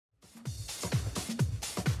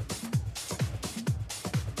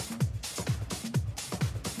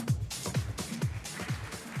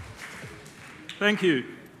Thank you.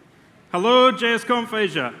 Hello,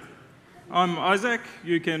 JSConf.Asia. I'm Isaac.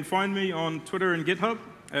 You can find me on Twitter and GitHub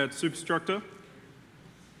at Superstructure.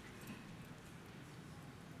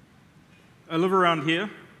 I live around here.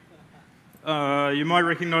 You might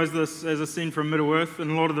recognize this as a scene from Middle-earth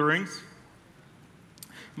in Lord of the Rings,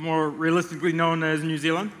 more realistically known as New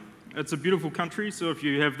Zealand. It's a beautiful country, so if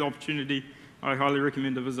you have the opportunity, I highly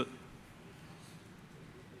recommend a visit.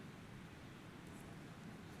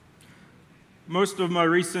 Most of my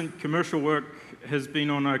recent commercial work has been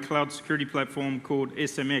on a cloud security platform called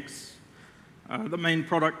SMX. The main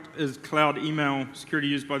product is cloud email security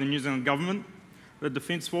used by the New Zealand government, the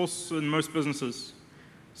Defence Force, and most businesses.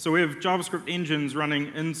 So we have JavaScript engines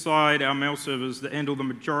running inside our mail servers that handle the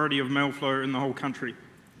majority of mail flow in the whole country.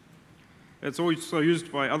 It's also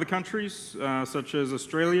used by other countries, such as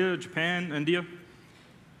Australia, Japan, India.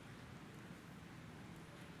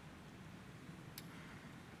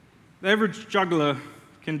 The average juggler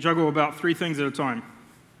can juggle about 3 things at a time.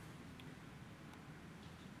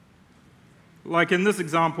 Like in this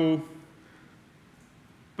example,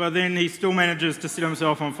 but then he still manages to set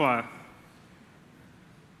himself on fire.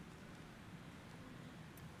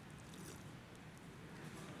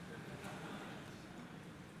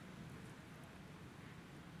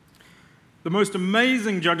 The most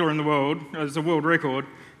amazing juggler in the world, as a world record,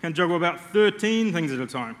 can juggle about 13 things at a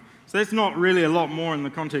time. So that's not really a lot more in the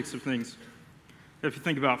context of things, if you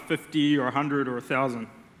think about 50 or 100 or 1,000.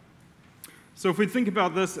 So if we think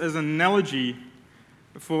about this as an analogy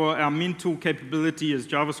for our mental capability as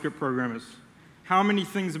JavaScript programmers, how many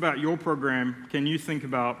things about your program can you think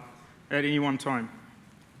about at any one time?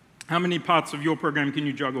 How many parts of your program can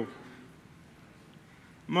you juggle?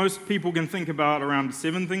 Most people can think about around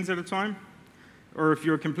 7 things at a time, or if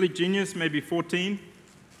you're a complete genius, maybe 14.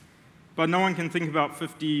 But no one can think about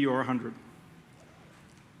 50 or 100.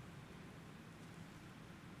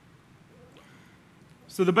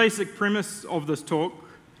 So the basic premise of this talk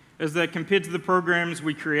is that compared to the programs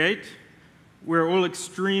we create, we're all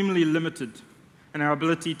extremely limited in our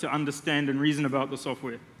ability to understand and reason about the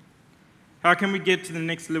software. How can we get to the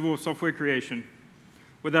next level of software creation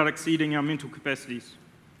without exceeding our mental capacities?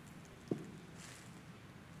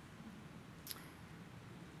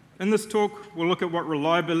 In this talk, we'll look at what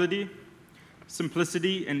reliability,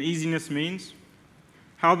 simplicity, and easiness means,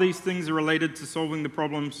 how these things are related to solving the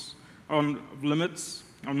problems of limits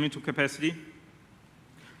on mental capacity,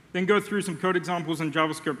 then go through some code examples in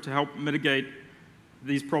JavaScript to help mitigate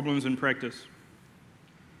these problems in practice.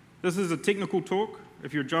 This is a technical talk.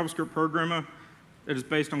 If you're a JavaScript programmer, it is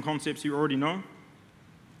based on concepts you already know.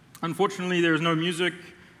 Unfortunately, there is no music,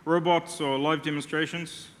 robots, or live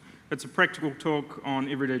demonstrations. It's a practical talk on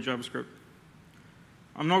everyday JavaScript.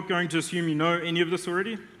 I'm not going to assume you know any of this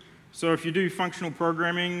already, so if you do functional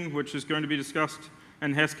programming, which is going to be discussed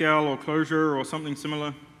in Haskell or Clojure or something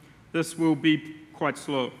similar, this will be quite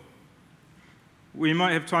slow. We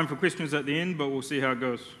might have time for questions at the end, but we'll see how it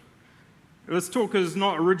goes. This talk is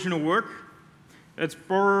not original work. It's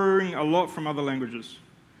borrowing a lot from other languages,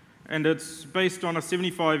 and it's based on a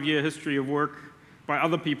 75-year history of work by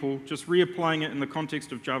other people, just reapplying it in the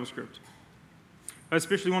context of JavaScript. I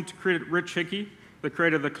especially want to credit Rich Hickey, the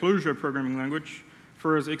creator of the Clojure programming language,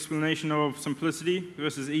 for his explanation of simplicity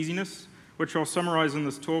versus easiness, which I'll summarize in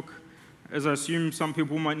this talk, as I assume some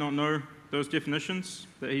people might not know those definitions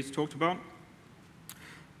that he's talked about.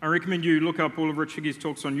 I recommend you look up all of Rich Hickey's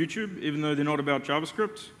talks on YouTube, even though they're not about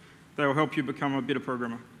JavaScript. They will help you become a better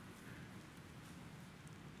programmer.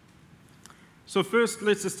 So first,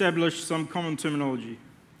 let's establish some common terminology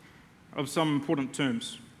of some important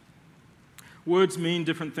terms. Words mean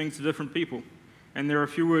different things to different people, and there are a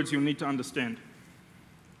few words you'll need to understand.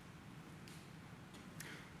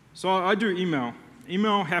 So I do email.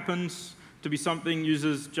 Email happens to be something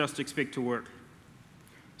users just expect to work.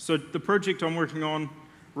 So the project I'm working on,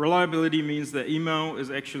 reliability means that email is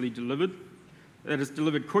actually delivered, that it's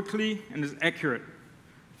delivered quickly and is accurate.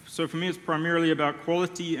 So for me, it's primarily about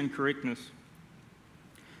quality and correctness.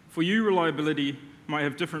 For you, reliability might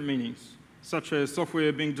have different meanings, such as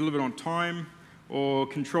software being delivered on time, or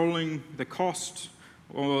controlling the cost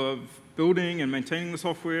of building and maintaining the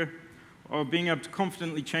software, or being able to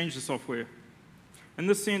confidently change the software. In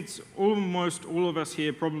this sense, almost all of us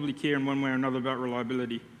here probably care in one way or another about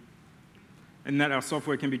reliability, and that our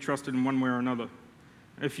software can be trusted in one way or another.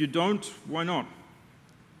 If you don't, why not?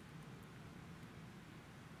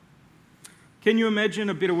 Can you imagine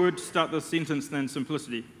a better word to start this sentence than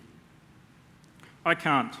simplicity? I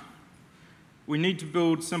can't. We need to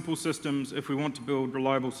build simple systems if we want to build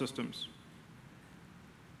reliable systems.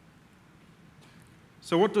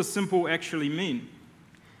 So what does simple actually mean?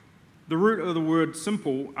 The root of the word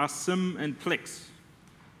simple are sim and plex.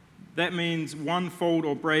 That means one fold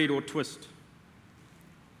or braid or twist,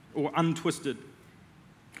 or untwisted.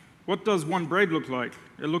 What does one braid look like?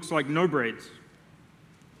 It looks like no braids.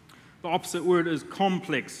 The opposite word is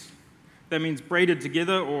complex. That means braided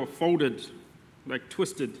together or folded, like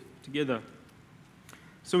twisted together.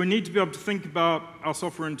 So we need to be able to think about our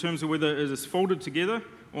software in terms of whether it is folded together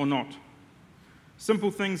or not.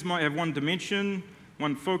 Simple things might have one dimension,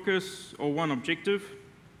 one focus, or one objective.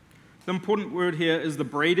 The important word here is the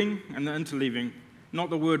braiding and the interleaving, not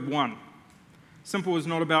the word one. Simple is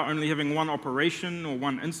not about only having one operation or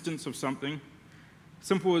one instance of something.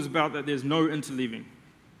 Simple is about that there's no interleaving.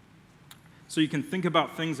 So you can think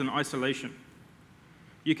about things in isolation.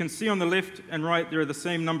 You can see on the left and right there are the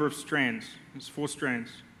same number of strands. It's 4 strands.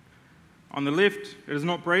 On the left, it is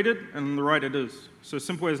not braided, and on the right it is. So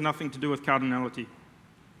simple has nothing to do with cardinality.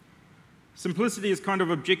 Simplicity is kind of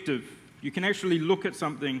objective. You can actually look at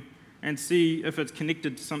something and see if it's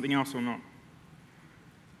connected to something else or not.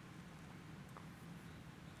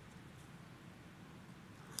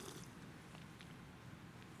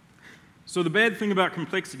 So the bad thing about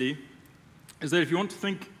complexity is that if you want to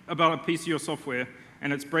think about a piece of your software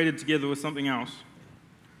and it's braided together with something else,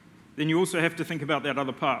 then you also have to think about that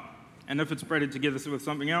other part. And if it's braided together with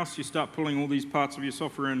something else, you start pulling all these parts of your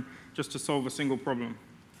software in just to solve a single problem.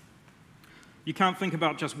 You can't think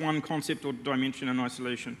about just one concept or dimension in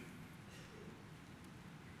isolation.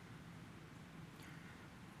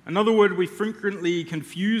 Another word we frequently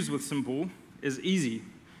confuse with simple is easy,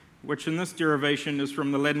 which in this derivation is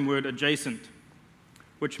from the Latin word adjacent,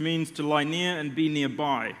 which means to lie near and be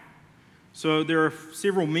nearby. So there are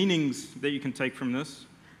several meanings that you can take from this.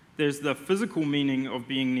 There's the physical meaning of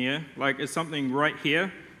being near, like is something right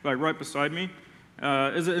here, like right beside me?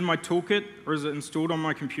 Is it in my toolkit or is it installed on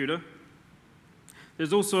my computer?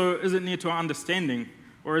 There's also, is it near to our understanding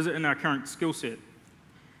or is it in our current skill set?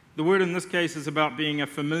 The word in this case is about being a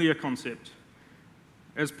familiar concept.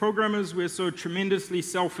 As programmers, we're so tremendously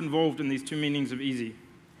self-involved in these two meanings of easy.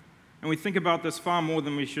 And we think about this far more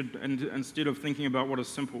than we should instead of thinking about what is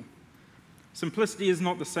simple. Simplicity is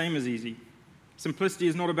not the same as easy. Simplicity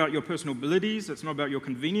is not about your personal abilities, it's not about your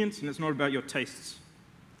convenience, and it's not about your tastes.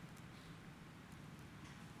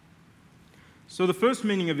 So the first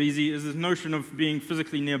meaning of easy is this notion of being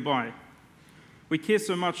physically nearby. We care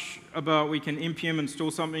so much about we can npm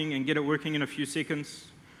install something and get it working in a few seconds.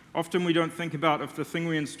 Often we don't think about if the thing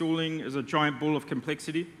we're installing is a giant ball of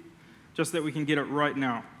complexity, just that we can get it right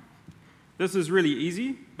now. This is really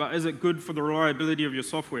easy, but is it good for the reliability of your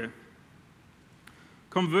software?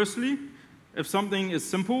 Conversely, if something is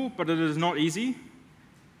simple but it is not easy,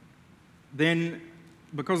 then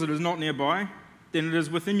because it is not nearby, then it is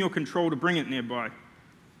within your control to bring it nearby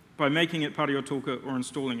by making it part of your toolkit or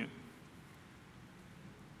installing it.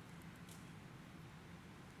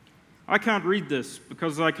 I can't read this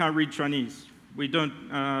because I can't read Chinese. We don't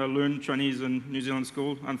learn Chinese in New Zealand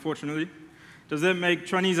school, unfortunately. Does that make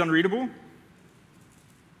Chinese unreadable?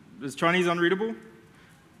 Is Chinese unreadable?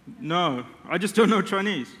 No, I just don't know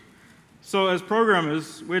Chinese. So as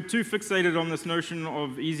programmers, we're too fixated on this notion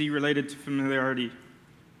of easy related to familiarity.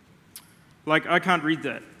 Like, I can't read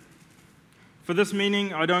that. For this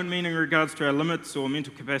meaning, I don't mean in regards to our limits or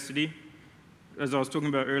mental capacity, as I was talking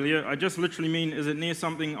about earlier. I just literally mean, is it near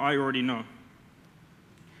something I already know?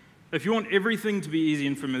 If you want everything to be easy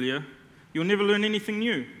and familiar, you'll never learn anything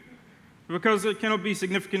new, because it cannot be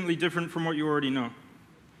significantly different from what you already know.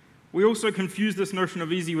 We also confuse this notion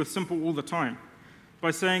of easy with simple all the time, by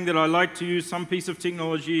saying that I like to use some piece of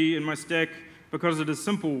technology in my stack because it is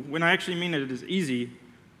simple, when I actually mean it is easy.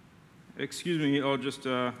 Excuse me, I'll just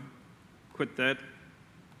quit that.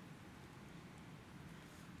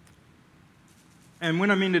 And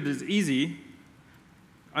when I mean it is easy,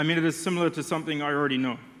 I mean it is similar to something I already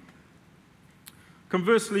know.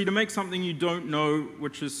 Conversely, to make something you don't know,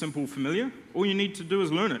 which is simple, familiar, all you need to do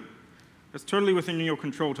is learn it. It's totally within your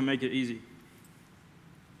control to make it easy.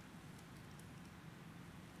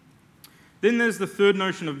 Then there's the third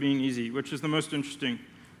notion of being easy, which is the most interesting,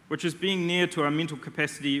 which is being near to our mental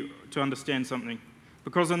capacity to understand something.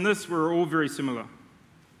 Because in this, we're all very similar.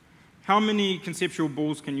 How many conceptual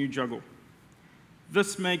balls can you juggle?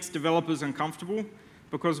 This makes developers uncomfortable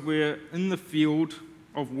because we're in the field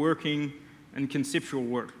of working in conceptual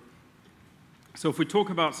work. So if we talk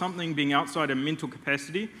about something being outside our mental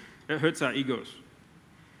capacity, it hurts our egos.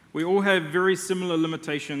 We all have very similar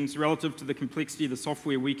limitations relative to the complexity of the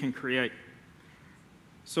software we can create.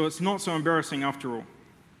 So it's not so embarrassing after all.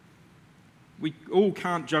 We all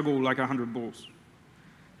can't juggle like 100 balls.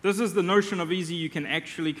 This is the notion of easy you can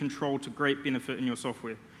actually control to great benefit in your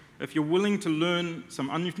software. If you're willing to learn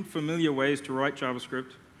some unfamiliar ways to write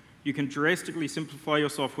JavaScript, you can drastically simplify your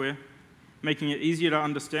software, making it easier to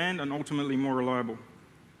understand and ultimately more reliable.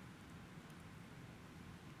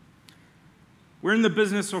 We're in the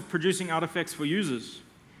business of producing artifacts for users,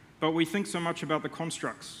 but we think so much about the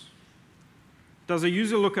constructs. Does a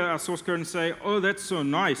user look at our source code and say, oh, that's so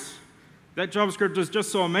nice. That JavaScript is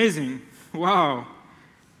just so amazing. Wow.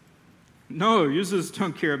 No, users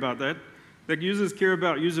don't care about that. The users care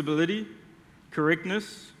about usability,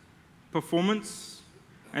 correctness, performance,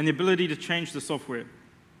 and the ability to change the software.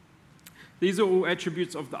 These are all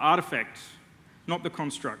attributes of the artifact, not the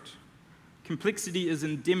construct. Complexity is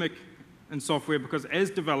endemic in software because as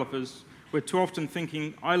developers, we're too often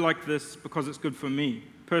thinking, I like this because it's good for me,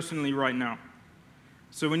 personally right now.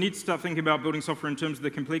 So we need to start thinking about building software in terms of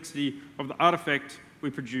the complexity of the artifact we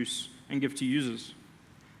produce and give to users,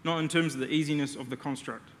 not in terms of the easiness of the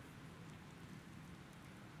construct.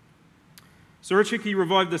 So Richiki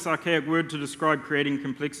revived this archaic word to describe creating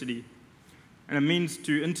complexity, and it means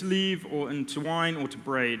to interleave or entwine or to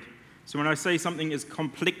braid. So when I say something is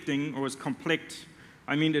complecting or is complex,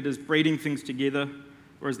 I mean it is braiding things together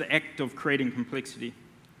or is the act of creating complexity.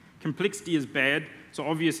 Complexity is bad, so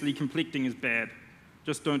obviously complecting is bad.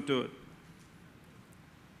 Just don't do it.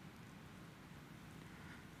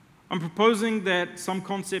 I'm proposing that some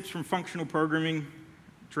concepts from functional programming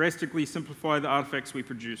drastically simplify the artifacts we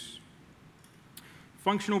produce.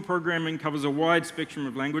 Functional programming covers a wide spectrum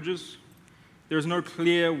of languages. There is no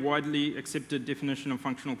clear, widely accepted definition of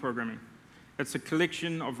functional programming. It's a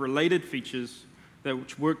collection of related features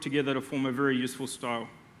which work together to form a very useful style.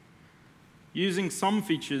 Using some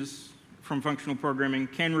features from functional programming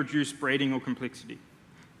can reduce braiding or complexity,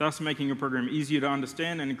 thus making your program easier to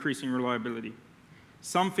understand and increasing reliability.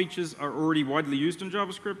 Some features are already widely used in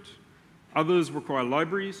JavaScript, others require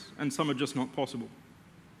libraries, and some are just not possible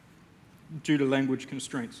due to language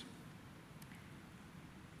constraints.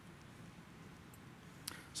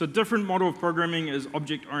 So a different model of programming is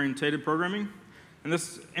object-oriented programming, and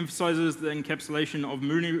this emphasizes the encapsulation of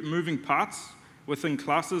moving parts within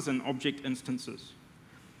classes and object instances.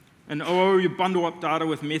 In OO, you bundle up data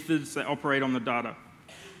with methods that operate on the data.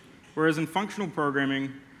 Whereas in functional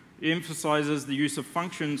programming, it emphasizes the use of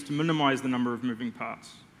functions to minimize the number of moving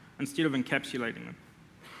parts, instead of encapsulating them.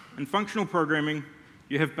 In functional programming,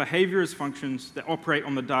 you have behavior as functions that operate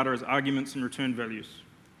on the data as arguments and return values.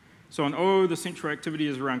 So in OO, the central activity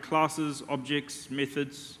is around classes, objects,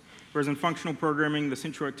 methods, whereas in functional programming, the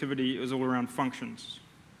central activity is all around functions.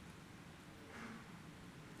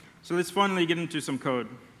 So let's finally get into some code.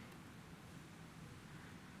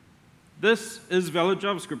 This is valid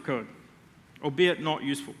JavaScript code, albeit not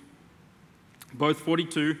useful. Both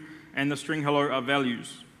 42 and the string hello are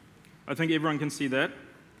values. I think everyone can see that.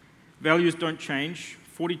 Values don't change.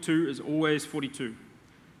 42 is always 42.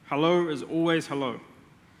 Hello is always hello.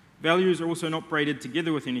 Values are also not braided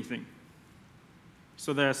together with anything,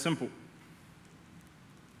 so they are simple.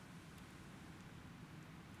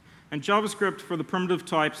 In JavaScript, for the primitive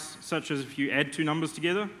types, such as if you add two numbers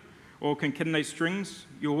together or concatenate strings,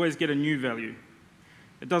 you always get a new value.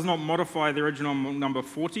 It does not modify the original number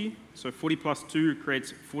 40, so 40 plus 2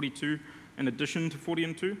 creates 42 in addition to 40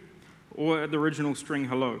 and 2, or the original string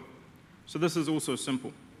hello. So this is also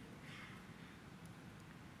simple.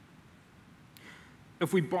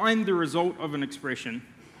 If we bind the result of an expression,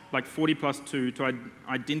 like 40 plus 2, to an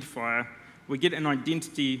identifier, we get an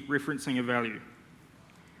identity referencing a value.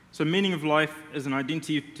 So meaning of life is an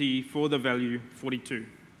identity for the value 42.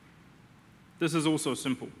 This is also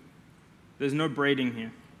simple. There's no braiding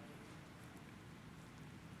here.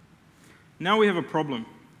 Now we have a problem.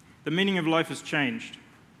 The meaning of life has changed.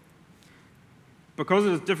 Because it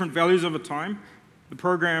has different values over time, the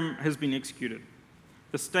program has been executed.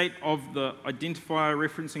 The state of the identifier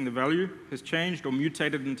referencing the value has changed or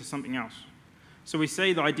mutated into something else. So we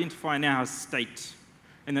say the identifier now has state,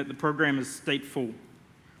 and that the program is stateful.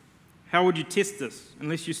 How would you test this?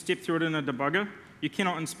 Unless you step through it in a debugger, you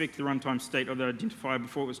cannot inspect the runtime state of the identifier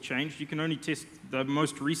before it was changed. You can only test the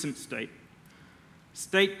most recent state.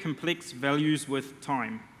 State complex values with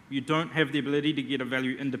time. You don't have the ability to get a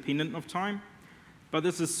value independent of time, but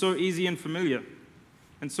this is so easy and familiar.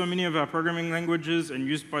 In so many of our programming languages and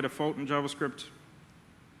used by default in JavaScript.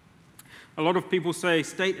 A lot of people say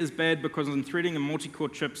state is bad because in threading and multi-core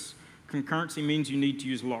chips, concurrency means you need to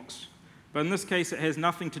use locks. But in this case, it has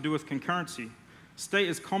nothing to do with concurrency. State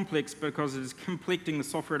is complex because it is complecting the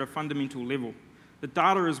software at a fundamental level. The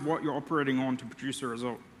data is what you're operating on to produce a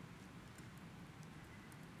result.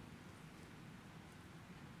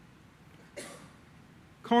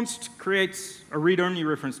 Const creates a read-only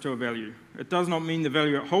reference to a value. It does not mean the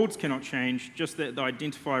value it holds cannot change, just that the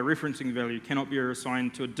identifier referencing value cannot be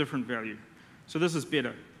assigned to a different value. So this is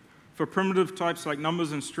better. For primitive types like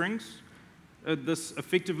numbers and strings, this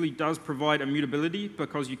effectively does provide immutability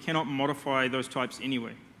because you cannot modify those types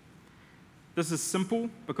anyway. This is simple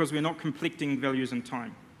because we're not conflicting values in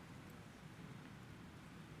time.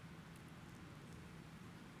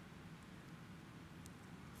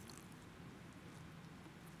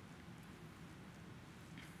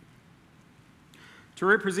 To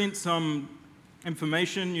represent some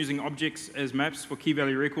information using objects as maps for key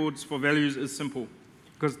value records for values is simple,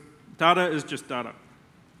 because data is just data.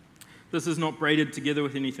 This is not braided together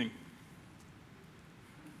with anything.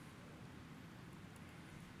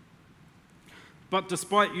 But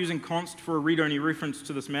despite using const for a read-only reference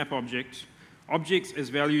to this map object, objects as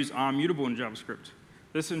values are mutable in JavaScript.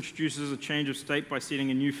 This introduces a change of state by setting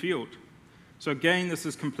a new field. So again, this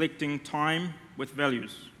is conflicting time with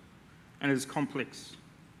values, and it is complex.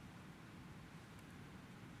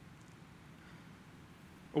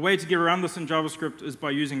 A way to get around this in JavaScript is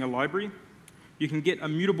by using a library. You can get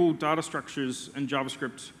immutable data structures in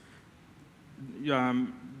JavaScript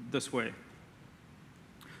this way.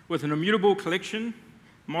 With an immutable collection,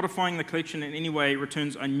 modifying the collection in any way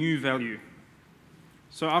returns a new value.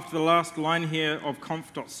 So after the last line here of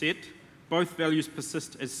conf.set, both values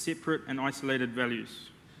persist as separate and isolated values.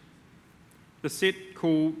 The set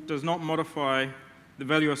call does not modify the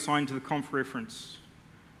value assigned to the conf reference.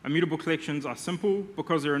 Immutable collections are simple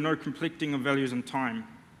because there are no conflicting of values in time.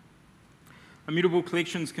 Immutable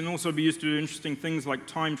collections can also be used to do interesting things like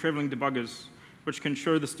time-traveling debuggers, which can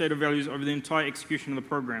show the state of values over the entire execution of the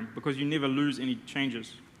program because you never lose any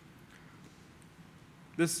changes.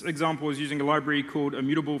 This example is using a library called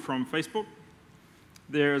Immutable from Facebook.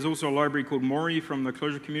 There is also a library called Mori from the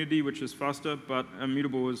Clojure community, which is faster, but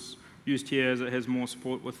Immutable is used here as it has more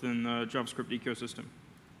support within the JavaScript ecosystem.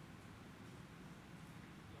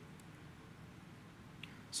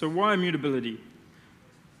 So why immutability?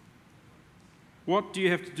 What do you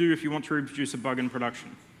have to do if you want to reproduce a bug in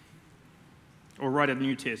production? Or write a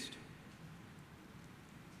new test?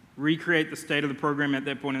 Recreate the state of the program at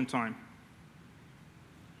that point in time.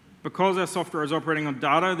 Because our software is operating on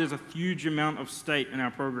data, there's a huge amount of state in our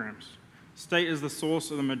programs. State is the source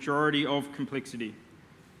of the majority of complexity.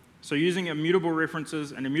 So using immutable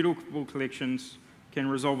references and immutable collections can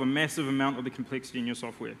resolve a massive amount of the complexity in your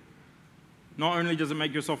software. Not only does it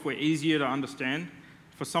make your software easier to understand,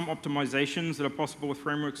 for some optimizations that are possible with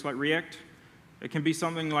frameworks like React, it can be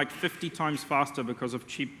something like 50 times faster because of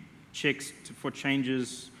cheap checks for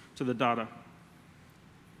changes to the data.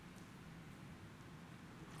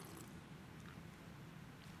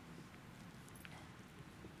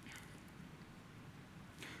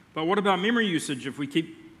 But what about memory usage if we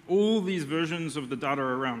keep all these versions of the data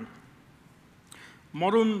around?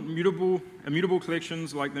 Modern immutable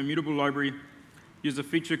collections like the immutable library use a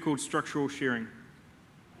feature called structural sharing.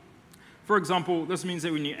 For example, this means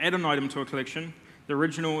that when you add an item to a collection, the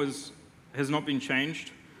original has not been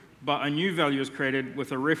changed, but a new value is created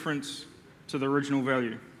with a reference to the original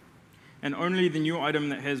value. And only the new item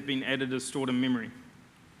that has been added is stored in memory.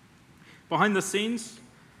 Behind the scenes,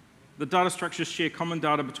 the data structures share common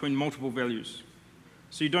data between multiple values.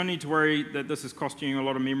 So you don't need to worry that this is costing you a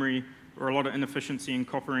lot of memory or a lot of inefficiency in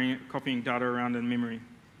copying data around in memory.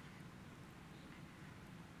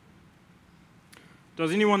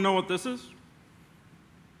 Does anyone know what this is?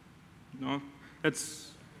 No?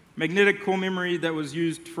 It's magnetic core memory that was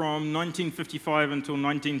used from 1955 until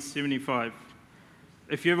 1975.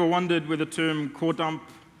 If you ever wondered where the term core dump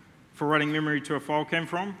for writing memory to a file came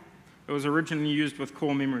from, it was originally used with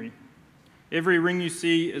core memory. Every ring you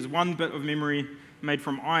see is one bit of memory made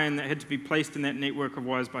from iron that had to be placed in that network of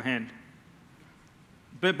wires by hand.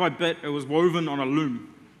 Bit by bit, it was woven on a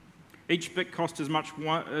loom. Each bit cost as much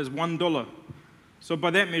as $1. So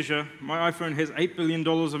by that measure, my iPhone has $8 billion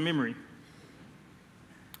of memory.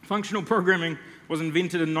 Functional programming was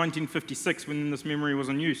invented in 1956 when this memory was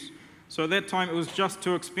in use. So at that time, it was just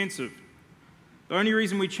too expensive. The only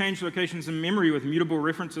reason we changed locations in memory with mutable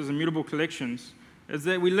references and mutable collections is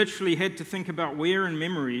that we literally had to think about where in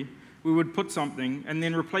memory we would put something and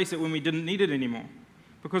then replace it when we didn't need it anymore,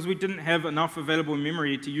 because we didn't have enough available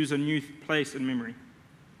memory to use a new place in memory.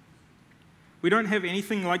 We don't have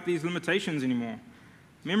anything like these limitations anymore.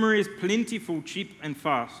 Memory is plentiful, cheap, and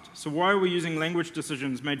fast, so why are we using language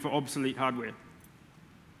decisions made for obsolete hardware?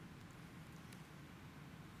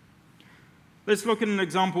 Let's look at an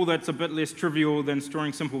example that's a bit less trivial than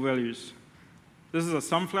storing simple values. This is a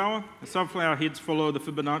sunflower. The sunflower heads follow the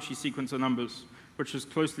Fibonacci sequence of numbers, which is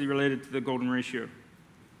closely related to the golden ratio.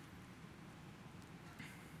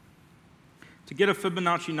 To get a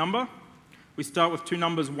Fibonacci number, we start with two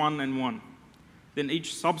numbers 1 and 1. Then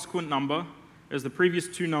each subsequent number is the previous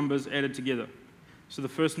two numbers added together. So the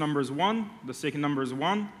first number is 1, the second number is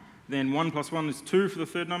 1, then 1 plus 1 is 2 for the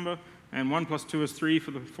third number, and 1 plus 2 is 3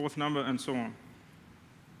 for the fourth number, and so on.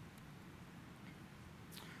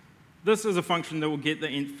 This is a function that will get the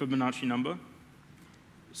nth Fibonacci number.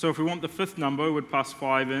 So if we want the fifth number, we'd pass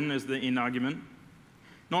 5 in as the n argument.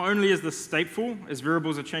 Not only is this stateful, as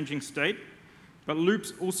variables are changing state, but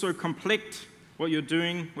loops also complete what you're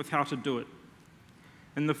doing with how to do it.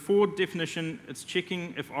 In the for definition, it's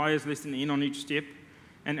checking if I is less than n on each step,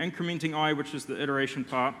 and incrementing I, which is the iteration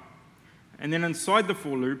part. And then inside the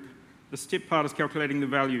for loop, the step part is calculating the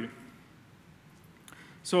value.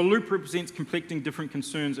 So a loop represents completing different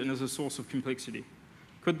concerns and is a source of complexity.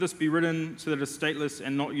 Could this be written so that it's stateless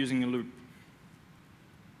and not using a loop?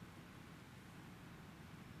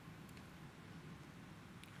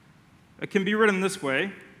 It can be written this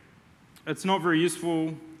way. It's not very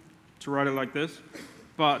useful to write it like this,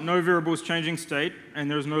 but no variable is changing state, and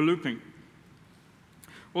there's no looping.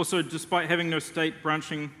 Also, despite having no state,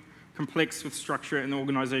 branching complex with structure and the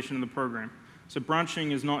organization of the program. So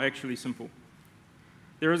branching is not actually simple.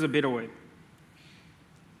 There is a better way.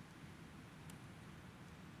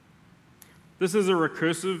 This is a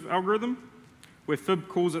recursive algorithm where fib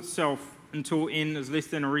calls itself until n is less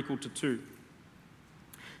than or equal to 2.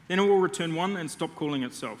 Then it will return 1 and stop calling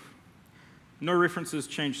itself. No references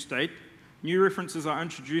change state. New references are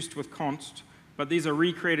introduced with const, but these are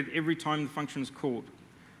recreated every time the function is called.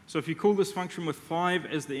 So if you call this function with 5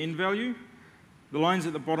 as the n value, the lines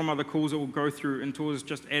at the bottom are the calls it will go through until it's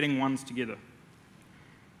just adding ones together.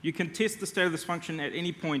 You can test the state of this function at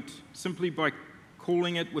any point simply by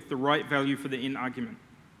calling it with the right value for the n argument.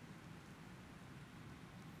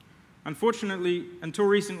 Unfortunately, until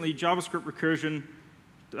recently, JavaScript recursion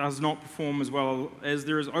does not perform as well, as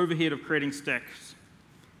there is overhead of creating stacks,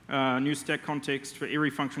 new stack context for every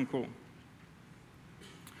function call.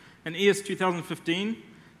 In ES 2015,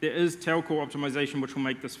 there is tail call optimization which will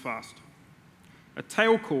make this fast. A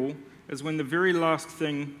tail call is when the very last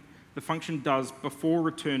thing the function does before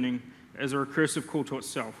returning is a recursive call to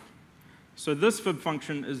itself. So this fib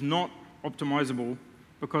function is not optimizable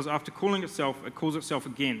because after calling itself, it calls itself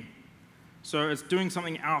again. So it's doing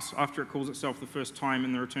something else after it calls itself the first time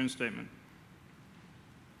in the return statement.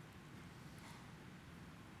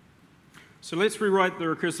 So let's rewrite the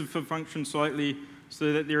recursive fib function slightly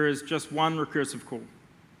so that there is just one recursive call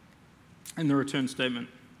in the return statement.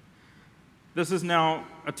 This is now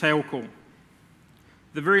a tail call.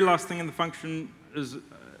 The very last thing in the function is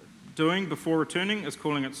doing before returning is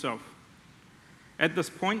calling itself. At this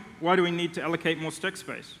point, why do we need to allocate more stack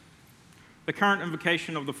space? The current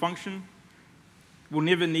invocation of the function will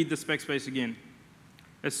never need the spec space again.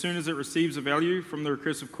 As soon as it receives a value from the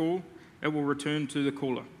recursive call, it will return to the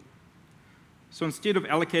caller. So instead of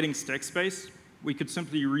allocating stack space, we could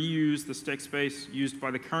simply reuse the stack space used by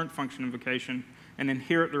the current function invocation and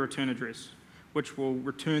inherit the return address, which will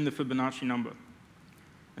return the Fibonacci number.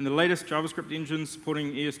 In the latest JavaScript engines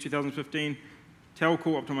supporting ES 2015, tail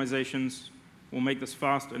call optimizations will make this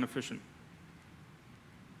fast and efficient.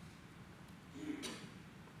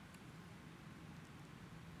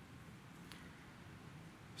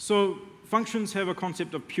 So functions have a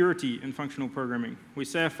concept of purity in functional programming. We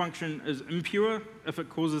say a function is impure if it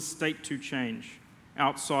causes state to change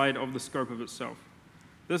outside of the scope of itself.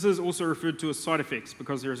 This is also referred to as side effects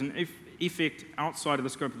because there is an effect outside of the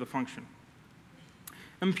scope of the function.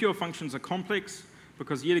 Impure functions are complex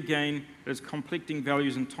because, yet again, it is complecting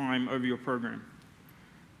values in time over your program.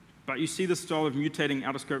 But you see this style of mutating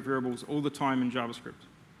out-of-scope variables all the time in JavaScript.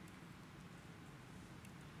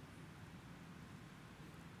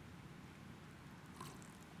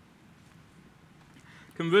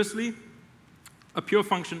 Conversely, a pure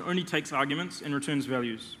function only takes arguments and returns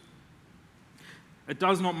values. It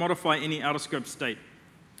does not modify any out-of-scope state.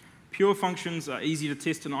 Pure functions are easy to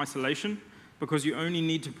test in isolation because you only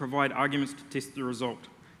need to provide arguments to test the result.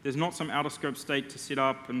 There's not some out-of-scope state to set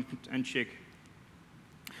up and check.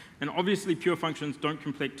 And obviously, pure functions don't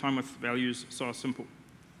complete time with values, so are simple.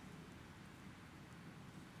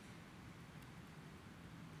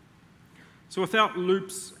 So without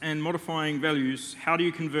loops and modifying values, how do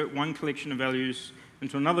you convert one collection of values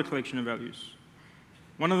into another collection of values?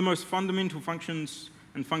 One of the most fundamental functions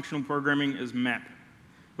in functional programming is map,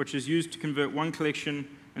 which is used to convert one collection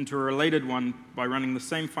into a related one by running the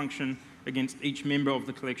same function against each member of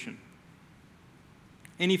the collection.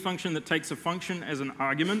 Any function that takes a function as an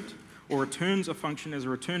argument or returns a function as a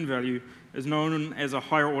return value is known as a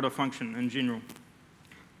higher order function in general.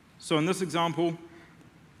 So in this example,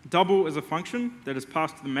 Double is a function that is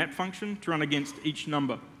passed to the map function to run against each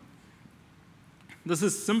number. This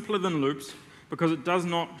is simpler than loops because it does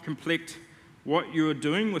not conflict what you are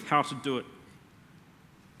doing with how to do it.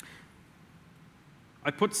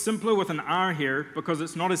 I put simpler with an R here because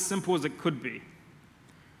it's not as simple as it could be.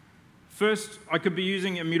 First, I could be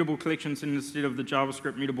using immutable collections instead of the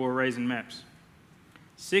JavaScript mutable arrays and maps.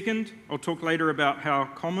 Second, I'll talk later about how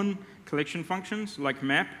common collection functions like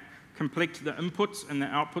map conflict the inputs and the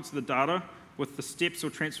outputs of the data with the steps or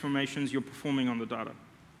transformations you're performing on the data.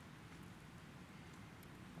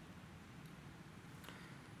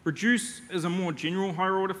 Reduce is a more general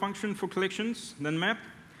higher order function for collections than map.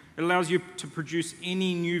 It allows you to produce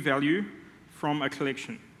any new value from a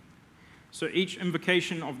collection. So each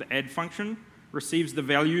invocation of the add function receives the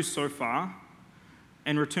value so far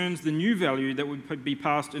and returns the new value that would be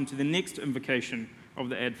passed into the next invocation of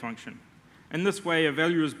the add function. In this way, a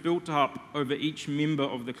value is built up over each member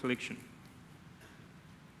of the collection.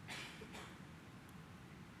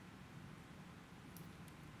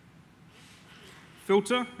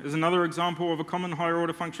 Filter is another example of a common higher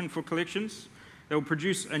order function for collections that will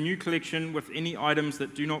produce a new collection with any items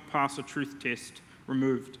that do not pass a truth test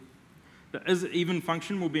removed. The isEven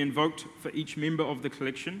function will be invoked for each member of the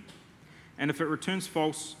collection, and if it returns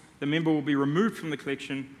false, the member will be removed from the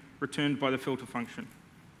collection, returned by the filter function.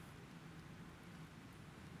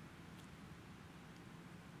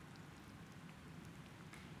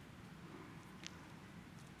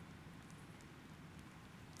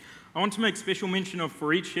 I want to make special mention of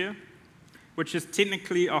for each here, which is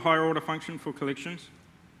technically a higher order function for collections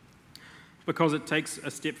because it takes a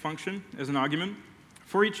step function as an argument.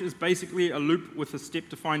 For each is basically a loop with a step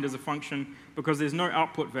defined as a function because there's no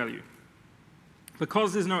output value.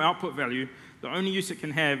 Because there's no output value, the only use it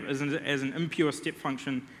can have is as an impure step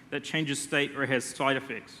function that changes state or has side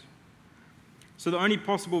effects. So the only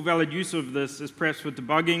possible valid use of this is perhaps for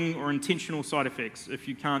debugging or intentional side effects if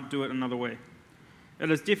you can't do it another way. It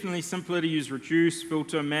is definitely simpler to use reduce,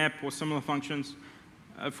 filter, map, or similar functions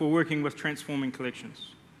for working with transforming collections.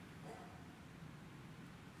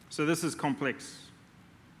 So this is complex.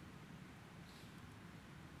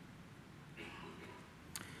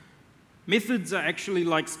 Methods are actually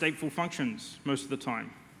like stateful functions most of the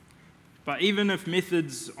time. But even if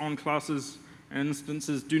methods on classes and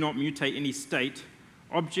instances do not mutate any state,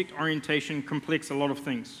 object orientation complex a lot of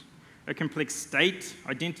things. It complex state,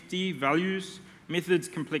 identity, values. Methods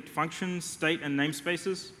conflict functions, state, and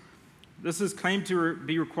namespaces. This is claimed to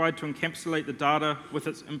be required to encapsulate the data with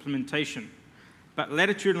its implementation. But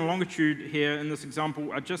latitude and longitude here in this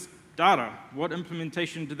example are just data. What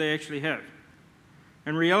implementation do they actually have?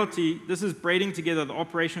 In reality, this is braiding together the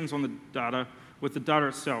operations on the data with the data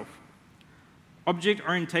itself. Object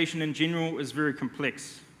orientation in general is very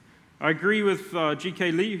complex. I agree with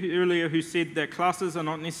G.K. Lee earlier, who said that classes are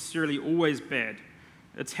not necessarily always bad.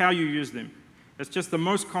 It's how you use them. It's just the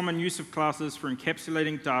most common use of classes for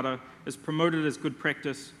encapsulating data is promoted as good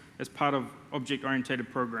practice as part of object-oriented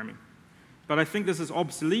programming. But I think this is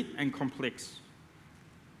obsolete and complex.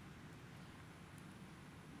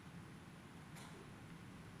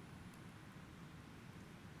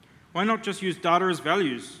 Why not just use data as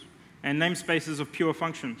values and namespaces of pure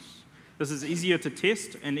functions? This is easier to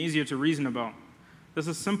test and easier to reason about. This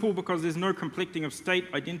is simple because there's no conflicting of state,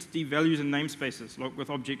 identity, values, and namespaces, like with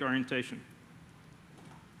object orientation.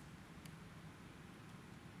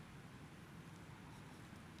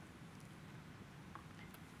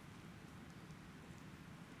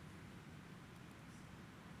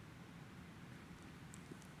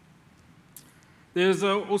 There's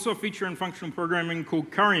also a feature in functional programming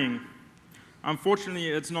called currying. Unfortunately,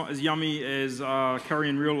 it's not as yummy as curry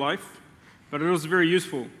in real life, but it is very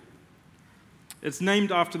useful. It's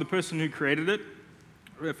named after the person who created it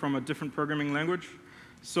from a different programming language,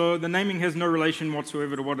 so the naming has no relation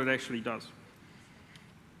whatsoever to what it actually does.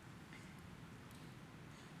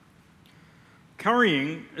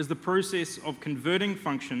 Currying is the process of converting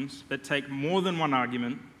functions that take more than one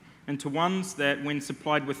argument into ones that, when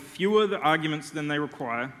supplied with fewer arguments than they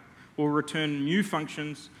require, will return new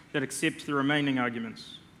functions that accept the remaining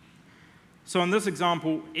arguments. So in this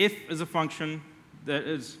example, f is a function that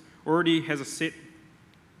already has a set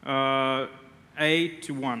a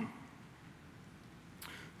to 1.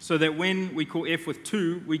 So that when we call f with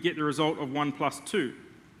 2, we get the result of 1 plus 2.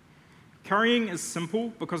 Currying is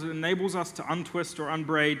simple because it enables us to untwist or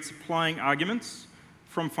unbraid supplying arguments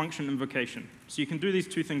from function invocation. So you can do these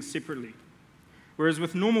two things separately. Whereas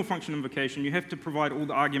with normal function invocation, you have to provide all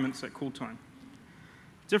the arguments at call time.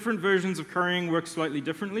 Different versions of currying work slightly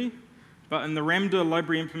differently, but in the Ramda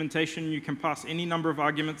library implementation, you can pass any number of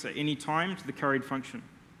arguments at any time to the curried function.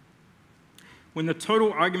 When the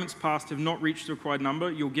total arguments passed have not reached the required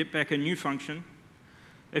number, you'll get back a new function.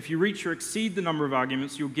 If you reach or exceed the number of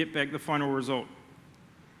arguments, you'll get back the final result.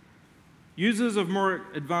 Users of more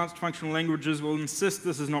advanced functional languages will insist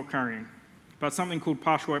this is not currying, but something called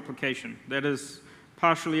partial application. That is,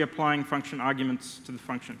 partially applying function arguments to the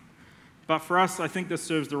function. But for us, I think this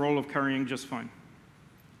serves the role of currying just fine.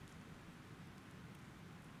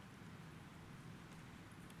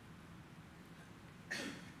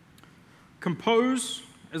 Compose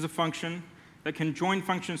is a function that can join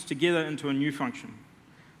functions together into a new function.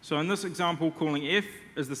 So in this example, calling f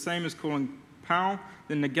is the same as calling pow,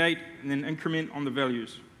 then negate, and then increment on the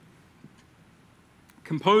values.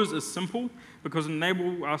 Compose is simple because it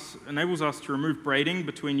enables us to remove braiding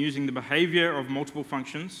between using the behavior of multiple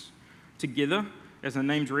functions together as a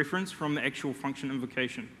named reference from the actual function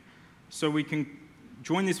invocation. So we can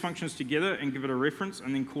join these functions together and give it a reference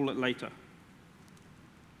and then call it later.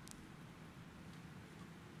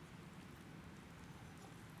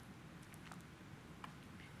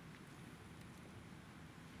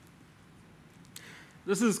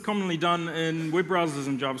 This is commonly done in web browsers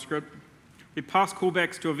in JavaScript. We pass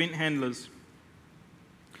callbacks to event handlers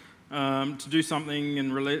to do something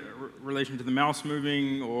in relation to the mouse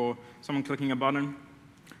moving or someone clicking a button.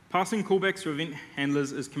 Passing callbacks to event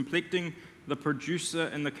handlers is conflicting the producer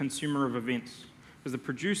and the consumer of events. Because the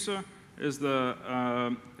producer is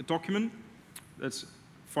the document that's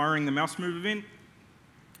firing the mouse move event,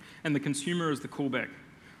 and the consumer is the callback.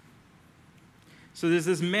 So there's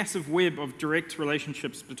this massive web of direct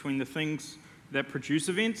relationships between the things that produce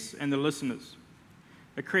events and the listeners.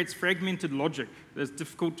 It creates fragmented logic that's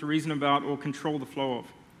difficult to reason about or control the flow of.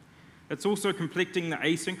 It's also conflicting the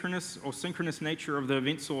asynchronous or synchronous nature of the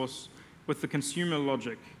event source with the consumer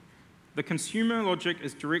logic. The consumer logic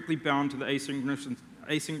is directly bound to the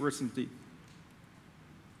asynchronicity.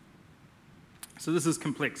 So this is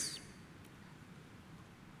complex.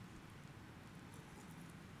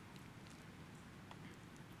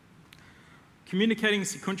 Communicating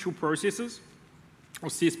sequential processes, or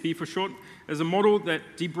CSP for short, is a model that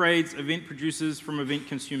debraids event producers from event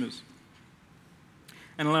consumers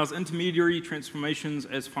and allows intermediary transformations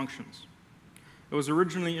as functions. It was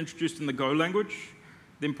originally introduced in the Go language,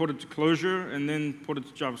 then ported to Clojure, and then ported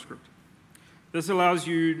to JavaScript. This allows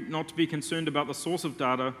you not to be concerned about the source of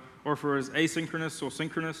data or if it is asynchronous or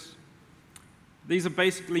synchronous. These are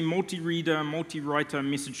basically multi-reader, multi-writer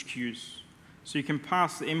message queues. So you can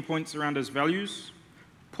pass the endpoints around as values,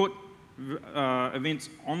 put events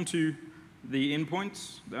onto the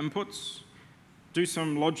endpoints, the inputs, do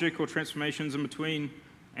some logic or transformations in between,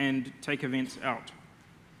 and take events out.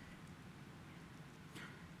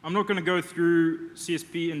 I'm not going to go through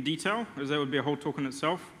CSP in detail, as that would be a whole talk in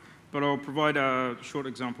itself, but I'll provide a short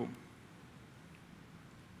example.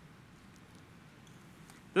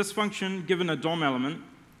 This function, given a DOM element,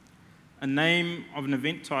 a name of an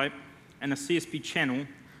event type, and a CSP channel,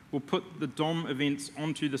 will put the DOM events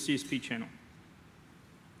onto the CSP channel.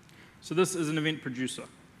 So this is an event producer.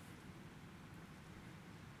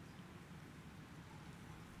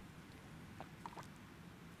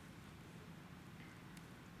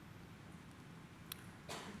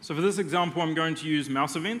 So for this example, I'm going to use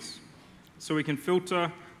mouse events. So we can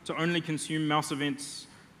filter to only consume mouse events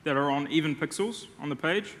that are on even pixels on the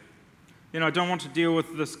page. Then I don't want to deal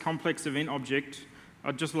with this complex event object.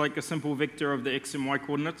 I'd just like a simple vector of the x and y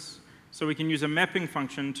coordinates, so we can use a mapping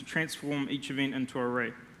function to transform each event into an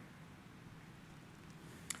array.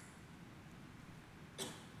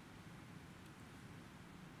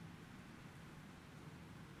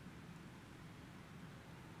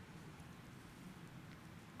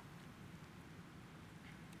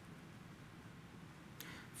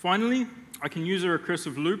 Finally, I can use a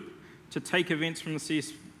recursive loop to take events from the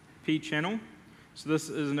CSP channel. So this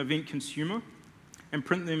is an event consumer, and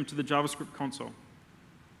print them to the JavaScript console.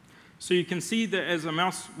 So you can see that as a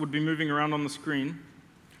mouse would be moving around on the screen,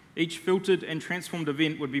 each filtered and transformed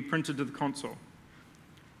event would be printed to the console.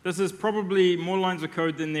 This is probably more lines of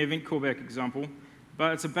code than the event callback example,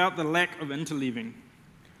 but it's about the lack of interleaving.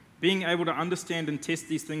 Being able to understand and test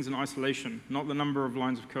these things in isolation, not the number of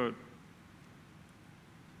lines of code.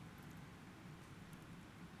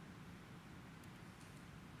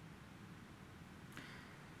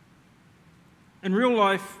 In real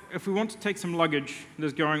life, if we want to take some luggage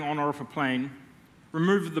that's going on or off a plane,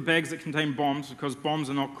 remove the bags that contain bombs, because bombs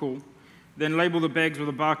are not cool, then label the bags with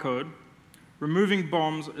a barcode, removing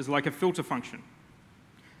bombs is like a filter function.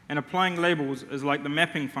 And applying labels is like the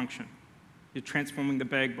mapping function. You're transforming the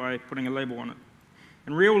bag by putting a label on it.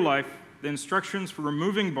 In real life, the instructions for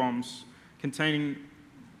removing bombs containing,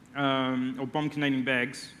 or bomb-containing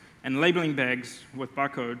bags and labeling bags with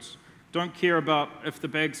barcodes don't care about if the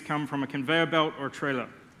bags come from a conveyor belt or a trailer.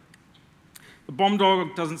 The bomb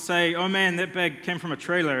dog doesn't say, oh man, that bag came from a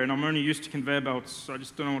trailer and I'm only used to conveyor belts, so I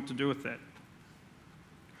just don't know what to do with that.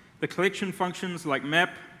 The collection functions like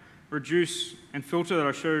map, reduce, and filter that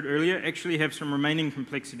I showed earlier actually have some remaining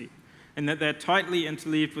complexity, in that they're tightly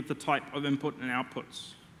interleaved with the type of input and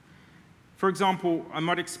outputs. For example, I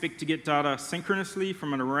might expect to get data synchronously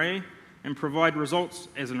from an array and provide results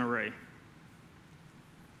as an array.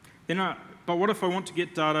 But what if I want to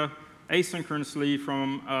get data asynchronously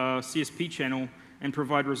from a CSP channel and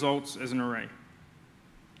provide results as an array?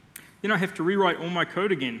 Then I have to rewrite all my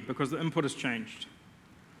code again because the input has changed.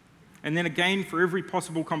 And then again for every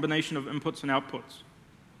possible combination of inputs and outputs.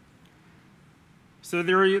 So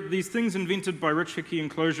there are these things invented by Rich Hickey and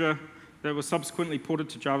Clojure that were subsequently ported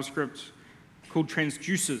to JavaScript called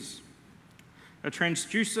transducers. A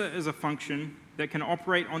transducer is a function that can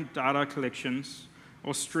operate on data collections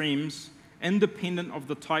or streams independent of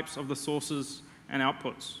the types of the sources and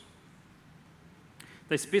outputs.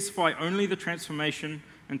 They specify only the transformation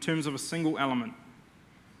in terms of a single element.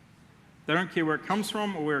 They don't care where it comes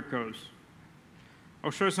from or where it goes. I'll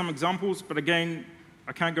show some examples, but again,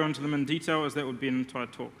 I can't go into them in detail as that would be an entire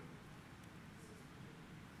talk.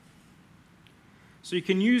 So you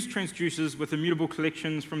can use transducers with immutable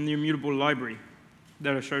collections from the immutable library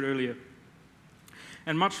that I showed earlier.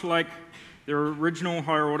 And much like their original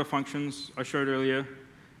higher order functions I showed earlier,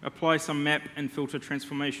 apply some map and filter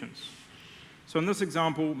transformations. So in this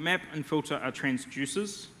example, map and filter are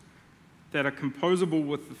transducers that are composable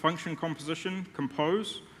with the function composition,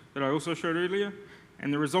 compose, that I also showed earlier,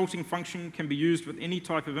 and the resulting function can be used with any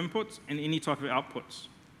type of inputs and any type of outputs.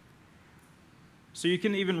 So you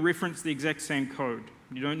can even reference the exact same code.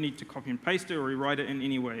 You don't need to copy and paste it or rewrite it in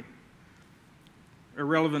any way,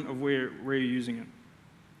 irrelevant of where you're using it.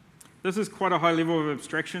 This is quite a high level of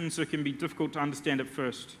abstraction, so it can be difficult to understand at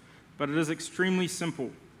first, but it is extremely simple.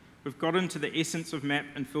 We've got into the essence of map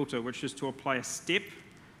and filter, which is to apply a step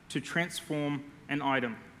to transform an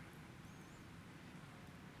item.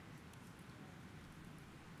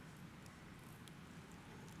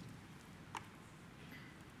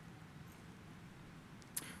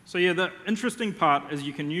 So yeah, the interesting part is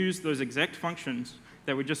you can use those exact functions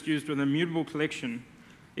that we just used with an immutable collection,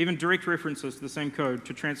 even direct references to the same code,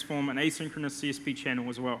 to transform an asynchronous CSP channel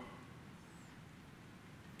as well.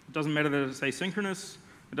 It doesn't matter that it's asynchronous,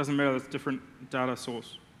 it doesn't matter that it's a different data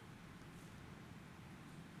source.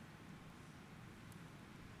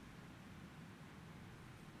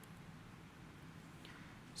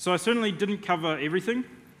 So I certainly didn't cover everything,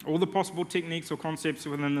 all the possible techniques or concepts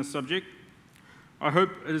within this subject. I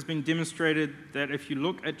hope it has been demonstrated that if you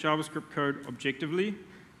look at JavaScript code objectively,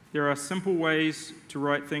 there are simple ways to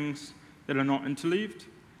write things that are not interleaved,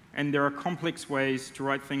 and there are complex ways to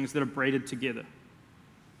write things that are braided together.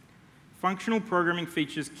 Functional programming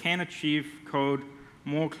features can achieve code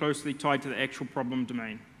more closely tied to the actual problem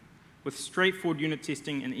domain, with straightforward unit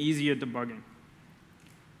testing and easier debugging.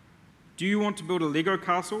 Do you want to build a Lego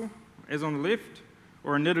castle, as on the left,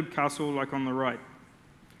 or a knitted castle like on the right?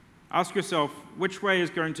 Ask yourself, which way is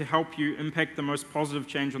going to help you impact the most positive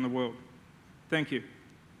change on the world? Thank you.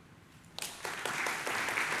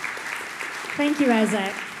 Thank you,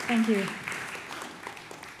 Isaac. Thank you.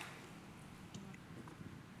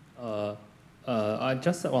 I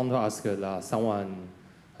just want to ask someone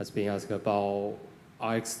has been asked about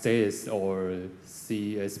RxJS or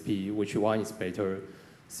CSP, which one is better,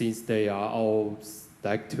 since they are all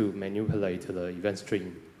like to manipulate the event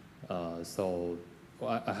stream. So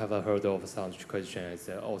I have heard of such question. It's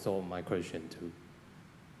also my question too.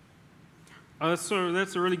 So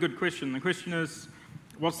that's a really good question. The question is,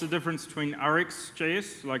 what's the difference between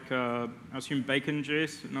RxJS, like I assume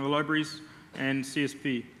Bacon.js and other libraries, and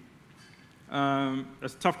CSP?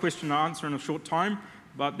 It's a tough question to answer in a short time,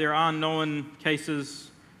 but there are known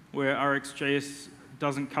cases where RxJS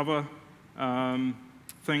doesn't cover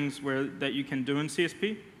things that you can do in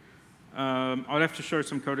CSP. I'd have to show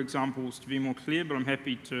some code examples to be more clear, but I'm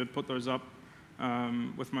happy to put those up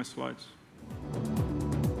with my slides.